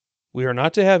 We are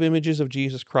not to have images of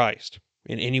Jesus Christ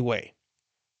in any way.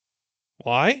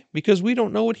 Why? Because we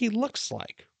don't know what he looks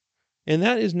like. And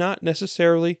that is not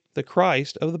necessarily the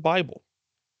Christ of the Bible.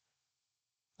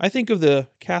 I think of the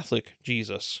Catholic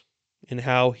Jesus and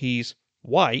how he's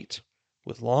white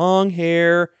with long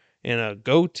hair and a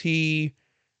goatee,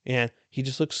 and he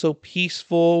just looks so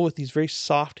peaceful with these very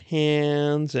soft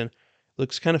hands and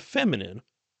looks kind of feminine.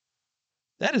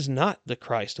 That is not the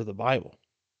Christ of the Bible.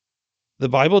 The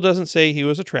Bible doesn't say he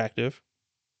was attractive.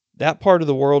 That part of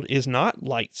the world is not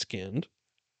light-skinned.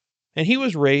 And he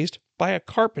was raised by a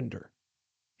carpenter.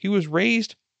 He was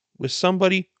raised with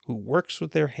somebody who works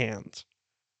with their hands.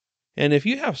 And if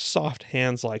you have soft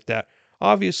hands like that,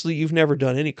 obviously you've never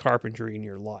done any carpentry in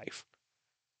your life.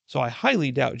 So I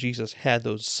highly doubt Jesus had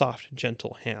those soft,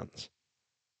 gentle hands.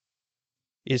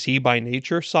 Is he by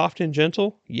nature soft and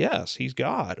gentle? Yes, he's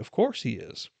God. Of course he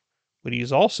is. But he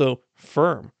is also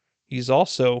firm. He's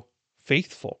also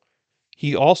faithful.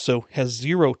 He also has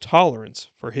zero tolerance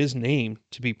for his name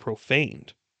to be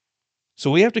profaned.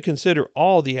 So we have to consider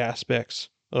all the aspects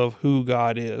of who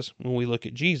God is when we look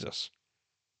at Jesus.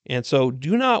 And so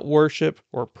do not worship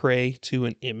or pray to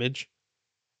an image.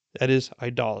 That is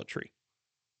idolatry.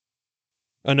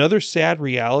 Another sad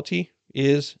reality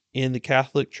is in the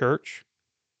Catholic Church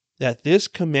that this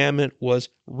commandment was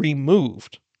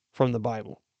removed from the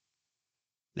Bible.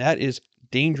 That is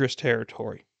dangerous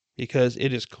territory because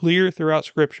it is clear throughout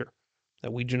Scripture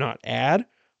that we do not add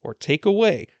or take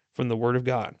away from the Word of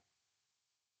God.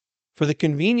 For the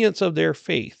convenience of their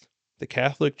faith, the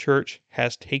Catholic Church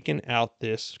has taken out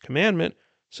this commandment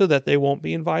so that they won't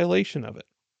be in violation of it.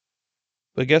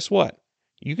 But guess what?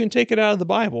 You can take it out of the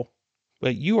Bible,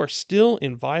 but you are still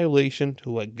in violation to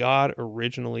what God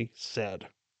originally said.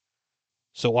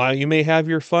 So while you may have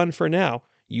your fun for now,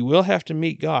 you will have to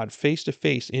meet God face to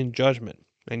face in judgment,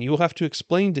 and you will have to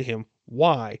explain to him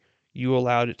why you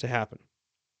allowed it to happen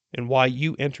and why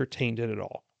you entertained it at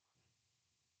all.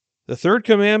 The third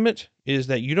commandment is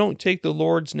that you don't take the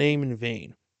Lord's name in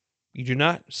vain. You do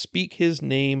not speak his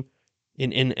name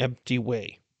in an empty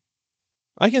way.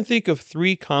 I can think of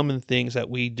 3 common things that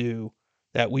we do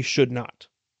that we should not.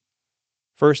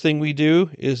 First thing we do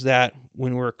is that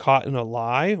when we're caught in a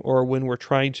lie or when we're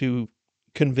trying to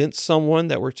convince someone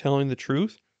that we're telling the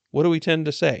truth, what do we tend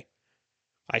to say?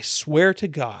 I swear to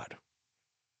God.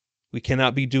 We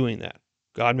cannot be doing that.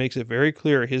 God makes it very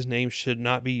clear his name should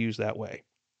not be used that way.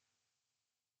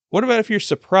 What about if you're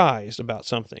surprised about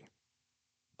something?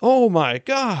 Oh my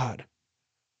God!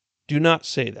 Do not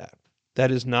say that. That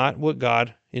is not what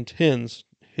God intends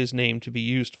his name to be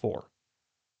used for.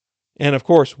 And of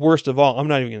course, worst of all, I'm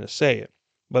not even going to say it,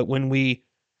 but when we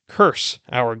curse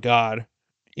our God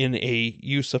in a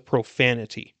use of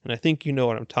profanity, and I think you know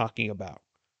what I'm talking about.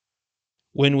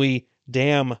 When we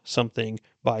damn something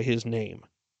by his name,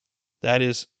 that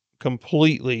is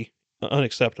completely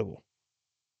unacceptable.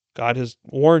 God has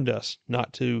warned us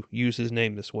not to use his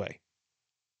name this way.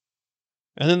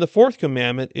 And then the fourth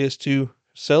commandment is to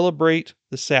celebrate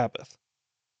the Sabbath.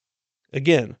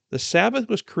 Again, the Sabbath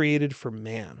was created for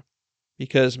man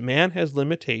because man has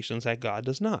limitations that God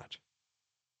does not.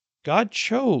 God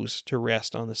chose to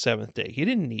rest on the seventh day. He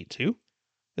didn't need to.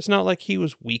 It's not like he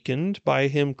was weakened by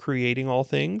him creating all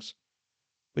things,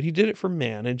 but he did it for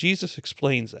man, and Jesus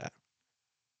explains that.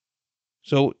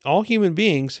 So all human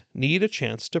beings need a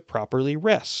chance to properly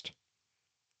rest,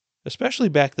 especially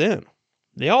back then.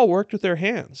 They all worked with their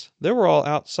hands. They were all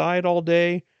outside all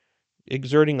day,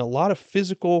 exerting a lot of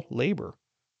physical labor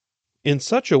in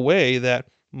such a way that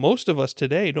most of us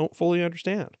today don't fully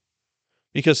understand.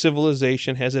 Because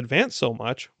civilization has advanced so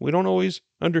much, we don't always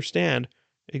understand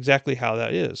exactly how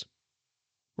that is.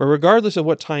 But regardless of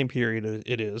what time period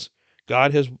it is,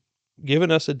 God has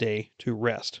given us a day to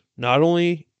rest, not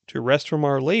only to rest from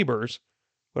our labors,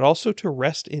 but also to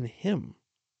rest in Him.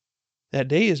 That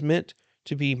day is meant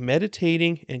to be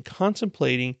meditating and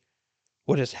contemplating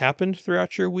what has happened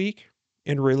throughout your week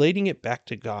and relating it back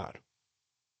to God.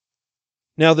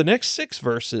 Now, the next 6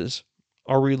 verses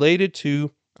are related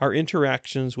to our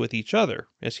interactions with each other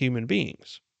as human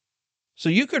beings. So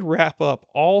you could wrap up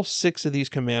all 6 of these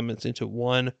commandments into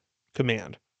one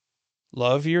command: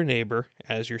 love your neighbor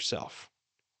as yourself.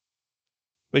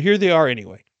 But here they are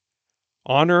anyway.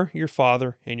 Honor your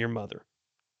father and your mother.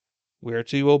 We are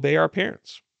to obey our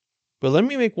parents. But let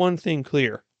me make one thing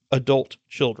clear: adult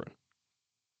children.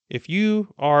 If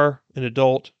you are an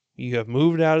adult, you have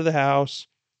moved out of the house,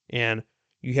 and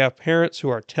you have parents who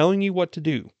are telling you what to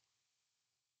do,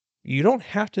 you don't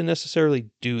have to necessarily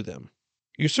do them.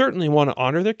 You certainly want to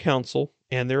honor their counsel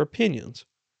and their opinions,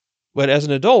 but as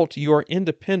an adult, you are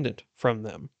independent from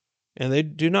them, and they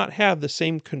do not have the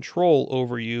same control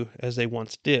over you as they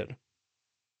once did.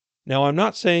 Now, I'm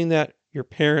not saying that your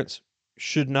parents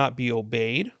should not be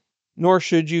obeyed, nor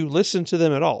should you listen to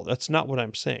them at all. That's not what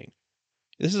I'm saying.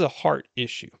 This is a heart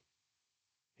issue.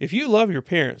 If you love your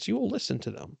parents, you will listen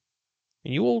to them,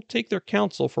 and you will take their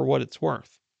counsel for what it's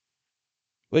worth.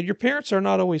 But your parents are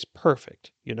not always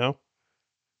perfect, you know?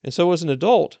 And so as an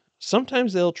adult,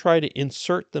 sometimes they'll try to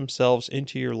insert themselves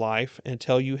into your life and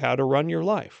tell you how to run your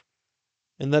life.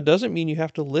 And that doesn't mean you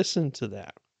have to listen to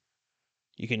that.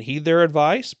 You can heed their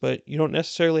advice, but you don't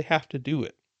necessarily have to do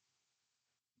it.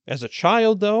 As a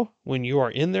child, though, when you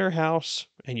are in their house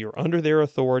and you're under their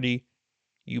authority,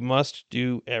 you must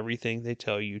do everything they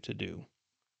tell you to do,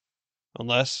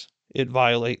 unless it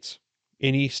violates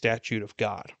any statute of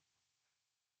God.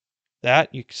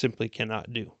 That you simply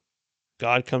cannot do.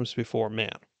 God comes before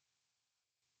man.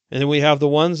 And then we have the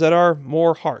ones that are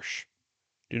more harsh.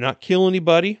 Do not kill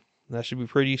anybody. That should be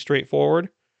pretty straightforward.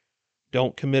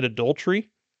 Don't commit adultery.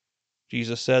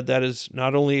 Jesus said that is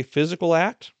not only a physical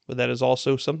act, but that is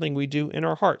also something we do in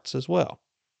our hearts as well.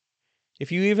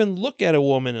 If you even look at a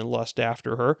woman and lust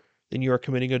after her, then you are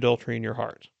committing adultery in your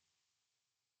heart.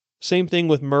 Same thing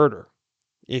with murder.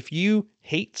 If you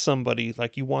hate somebody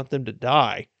like you want them to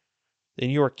die, then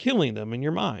you are killing them in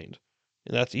your mind.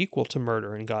 And that's equal to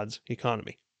murder in God's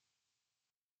economy.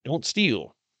 Don't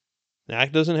steal.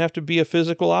 That doesn't have to be a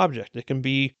physical object. It can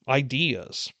be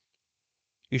ideas.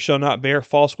 You shall not bear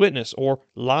false witness or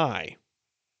lie.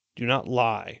 Do not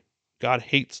lie. God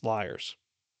hates liars.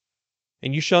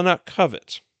 And you shall not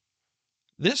covet.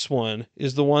 This one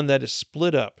is the one that is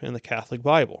split up in the Catholic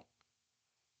Bible.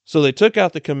 So they took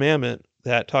out the commandment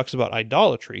that talks about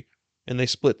idolatry, and they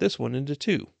split this one into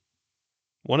 2.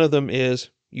 One of them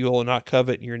is, you will not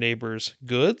covet your neighbor's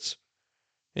goods,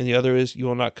 and the other is, you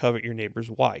will not covet your neighbor's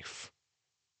wife.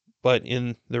 But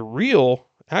in the real,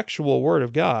 actual word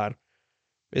of God,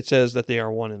 it says that they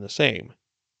are one and the same.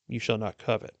 You shall not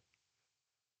covet.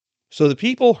 So the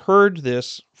people heard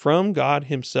this from God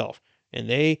himself, and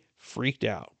they freaked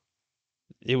out.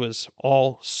 It was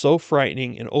all so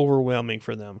frightening and overwhelming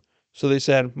for them. So they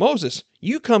said, Moses,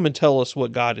 you come and tell us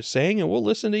what God is saying, and we'll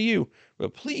listen to you.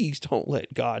 But please don't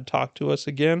let God talk to us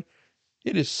again.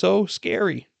 It is so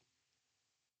scary.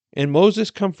 And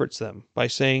Moses comforts them by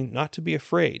saying not to be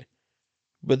afraid.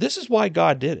 But this is why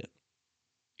God did it.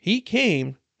 He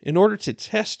came in order to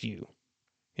test you,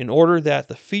 in order that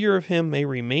the fear of him may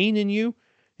remain in you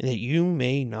and that you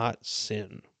may not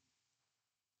sin.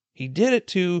 He did it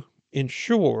to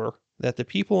ensure that the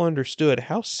people understood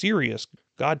how serious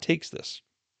God takes this.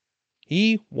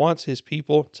 He wants his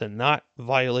people to not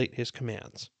violate his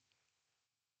commands.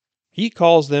 He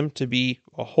calls them to be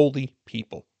a holy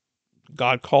people.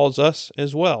 God calls us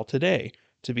as well today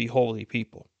to be holy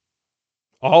people.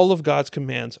 All of God's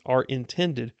commands are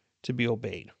intended to be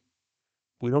obeyed.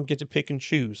 We don't get to pick and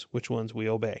choose which ones we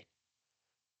obey.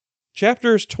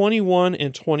 Chapters 21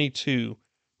 and 22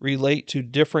 relate to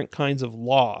different kinds of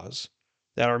laws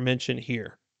that are mentioned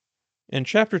here. And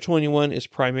chapter 21 is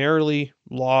primarily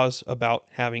laws about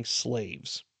having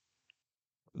slaves.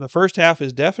 The first half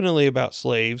is definitely about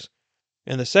slaves,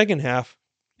 and the second half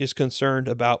is concerned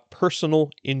about personal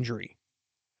injury.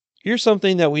 Here's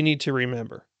something that we need to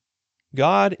remember: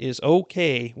 God is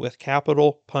okay with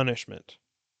capital punishment.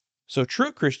 So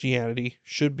true Christianity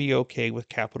should be okay with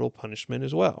capital punishment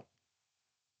as well.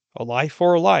 A life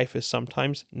for a life is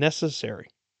sometimes necessary.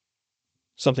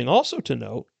 Something also to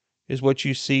note is what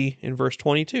you see in verse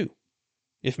 22.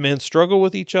 If men struggle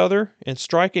with each other and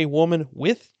strike a woman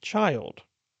with child,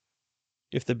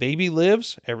 if the baby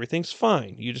lives, everything's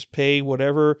fine. You just pay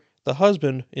whatever the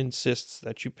husband insists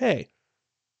that you pay.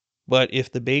 But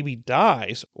if the baby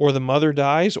dies, or the mother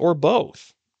dies, or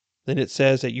both, then it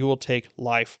says that you will take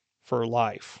life for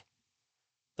life.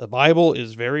 The Bible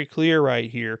is very clear right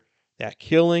here that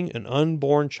killing an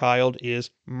unborn child is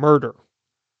murder.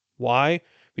 Why?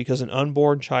 Because an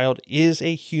unborn child is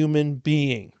a human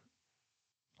being.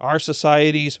 Our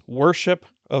society's worship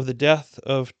of the death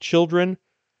of children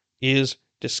is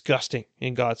disgusting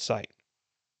in God's sight.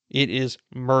 It is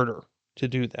murder to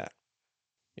do that.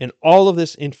 And all of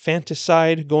this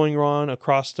infanticide going on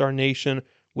across our nation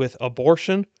with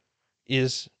abortion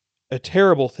is a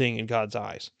terrible thing in God's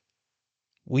eyes.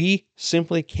 We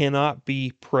simply cannot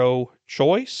be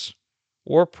pro-choice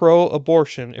or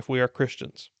pro-abortion if we are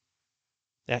Christians.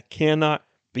 That cannot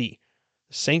be.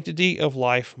 The sanctity of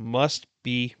life must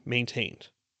be maintained.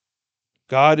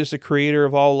 God is the creator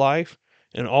of all life,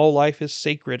 and all life is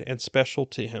sacred and special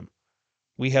to him.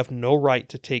 We have no right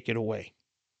to take it away.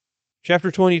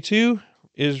 Chapter 22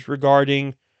 is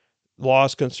regarding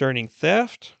laws concerning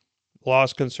theft,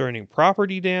 laws concerning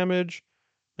property damage,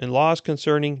 and laws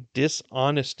concerning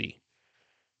dishonesty.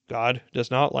 God does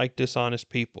not like dishonest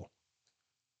people.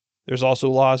 There's also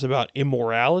laws about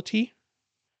immorality,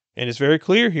 and it's very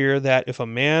clear here that if a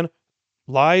man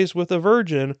lies with a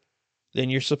virgin, then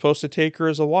you're supposed to take her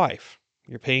as a wife.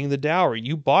 You're paying the dowry.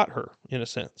 You bought her, in a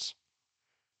sense.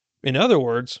 In other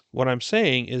words, what I'm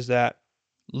saying is that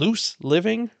loose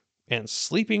living and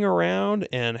sleeping around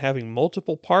and having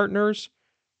multiple partners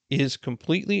is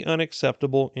completely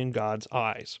unacceptable in God's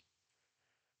eyes.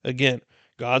 Again,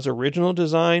 God's original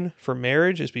design for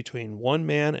marriage is between one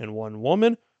man and one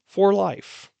woman for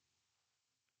life.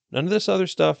 None of this other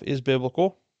stuff is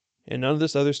biblical, and none of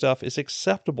this other stuff is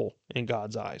acceptable in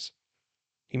God's eyes.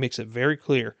 He makes it very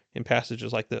clear in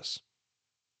passages like this.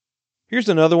 Here's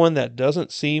another one that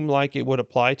doesn't seem like it would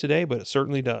apply today, but it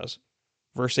certainly does.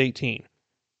 Verse 18.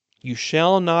 You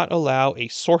shall not allow a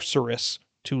sorceress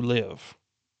to live.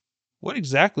 What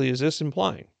exactly is this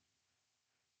implying?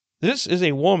 This is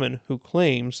a woman who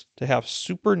claims to have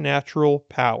supernatural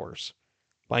powers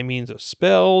by means of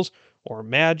spells or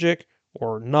magic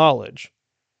or knowledge.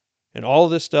 And all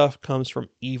this stuff comes from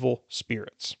evil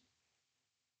spirits.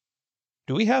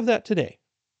 Do we have that today?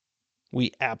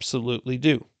 We absolutely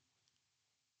do.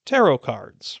 Tarot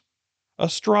cards,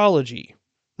 astrology,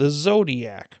 the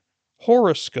zodiac,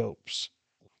 horoscopes,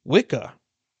 Wicca,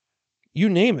 you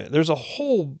name it. There's a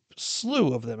whole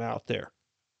slew of them out there.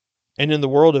 And in the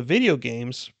world of video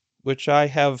games, which I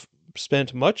have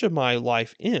spent much of my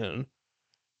life in,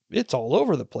 it's all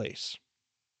over the place.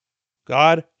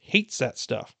 God hates that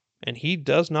stuff, and he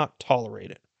does not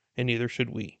tolerate it, and neither should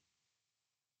we.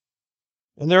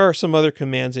 And there are some other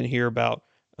commands in here about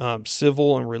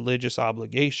civil and religious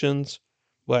obligations,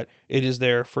 but it is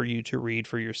there for you to read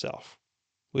for yourself.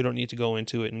 We don't need to go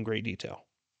into it in great detail.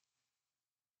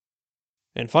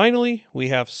 And finally, we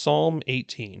have Psalm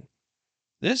 18.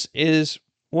 This is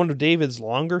one of David's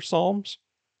longer psalms,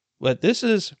 but this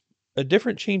is a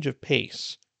different change of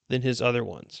pace than his other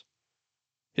ones.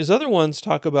 His other ones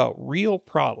talk about real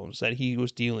problems that he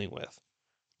was dealing with,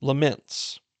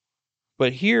 laments.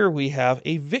 But here we have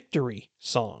a victory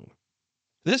song.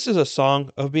 This is a song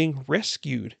of being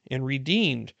rescued and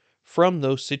redeemed from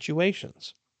those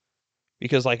situations.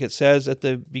 Because like it says at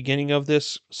the beginning of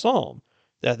this psalm,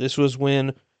 that this was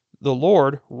when the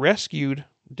Lord rescued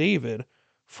David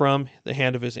from the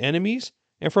hand of his enemies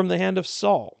and from the hand of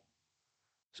Saul.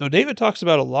 So David talks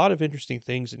about a lot of interesting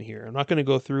things in here. I'm not going to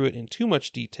go through it in too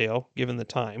much detail given the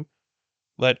time,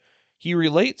 but he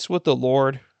relates what the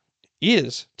Lord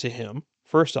is to him.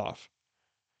 First off,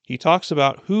 he talks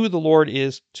about who the Lord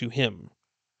is to him.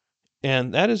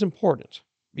 And that is important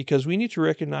because we need to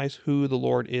recognize who the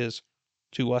Lord is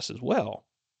to us as well.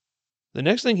 The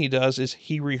next thing he does is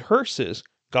he rehearses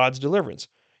God's deliverance.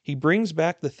 He brings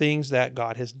back the things that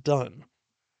God has done,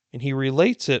 and he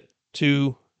relates it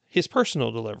to his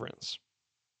personal deliverance.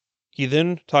 He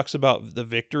then talks about the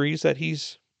victories that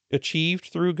he's achieved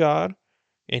through God,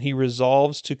 and he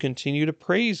resolves to continue to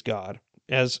praise God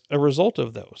as a result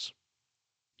of those.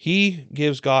 He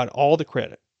gives God all the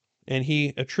credit, and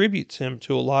he attributes him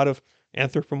to a lot of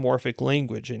anthropomorphic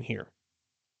language in here.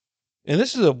 And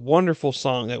this is a wonderful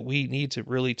song that we need to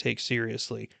really take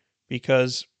seriously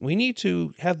because we need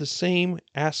to have the same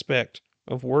aspect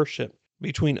of worship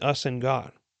between us and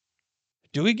God.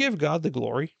 Do we give God the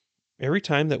glory every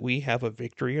time that we have a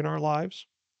victory in our lives?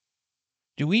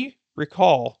 Do we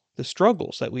recall the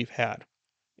struggles that we've had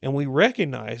and we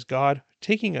recognize God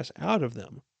taking us out of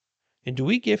them? And do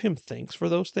we give him thanks for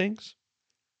those things?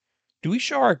 Do we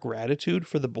show our gratitude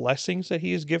for the blessings that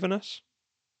he has given us?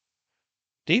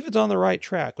 David's on the right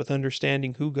track with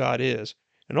understanding who God is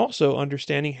and also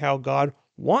understanding how God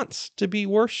wants to be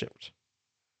worshiped.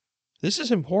 This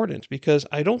is important because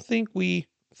I don't think we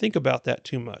think about that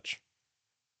too much.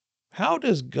 How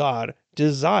does God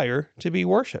desire to be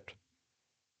worshiped?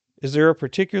 Is there a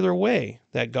particular way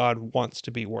that God wants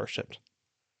to be worshiped?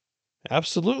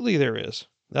 Absolutely, there is.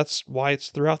 That's why it's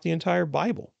throughout the entire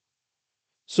Bible.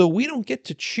 So we don't get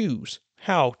to choose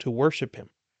how to worship him.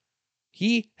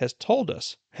 He has told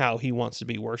us how he wants to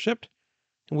be worshiped,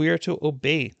 and we are to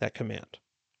obey that command.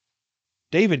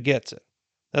 David gets it.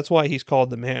 That's why he's called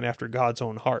the man after God's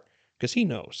own heart, because he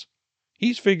knows.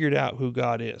 He's figured out who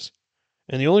God is.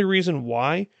 And the only reason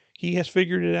why he has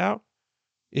figured it out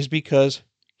is because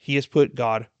he has put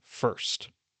God first.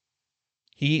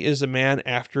 He is a man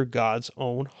after God's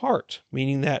own heart,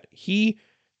 meaning that he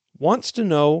wants to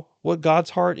know what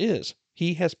God's heart is.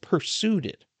 He has pursued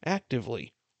it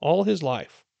actively all his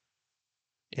life,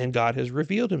 and God has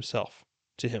revealed himself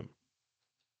to him.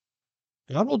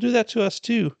 God will do that to us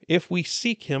too if we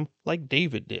seek him like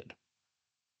David did.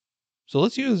 So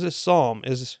let's use this psalm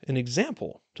as an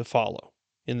example to follow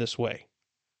in this way.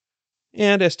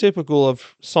 And as typical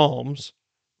of psalms,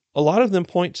 a lot of them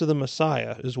point to the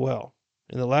Messiah as well.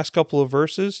 In the last couple of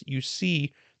verses, you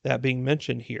see that being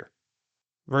mentioned here.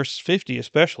 Verse 50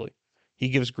 especially. He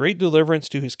gives great deliverance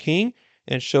to his king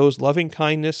and shows loving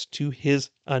kindness to his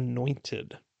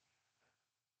anointed.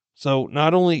 So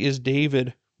not only is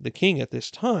David the king at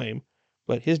this time,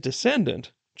 but his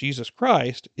descendant, Jesus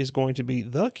Christ, is going to be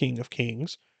the King of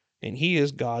Kings, and he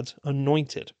is God's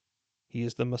anointed. He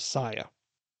is the Messiah.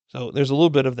 So there's a little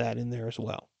bit of that in there as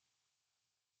well.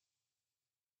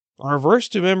 Our verse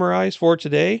to memorize for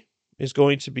today is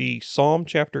going to be Psalm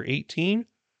chapter 18,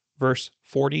 verse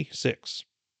 46.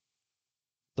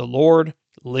 The Lord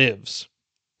lives,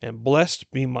 and blessed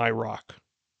be my rock,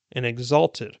 and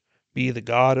exalted be the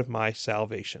God of my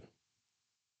salvation.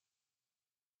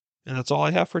 And that's all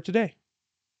I have for today.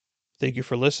 Thank you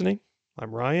for listening.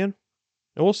 I'm Ryan,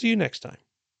 and we'll see you next time.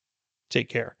 Take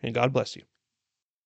care, and God bless you.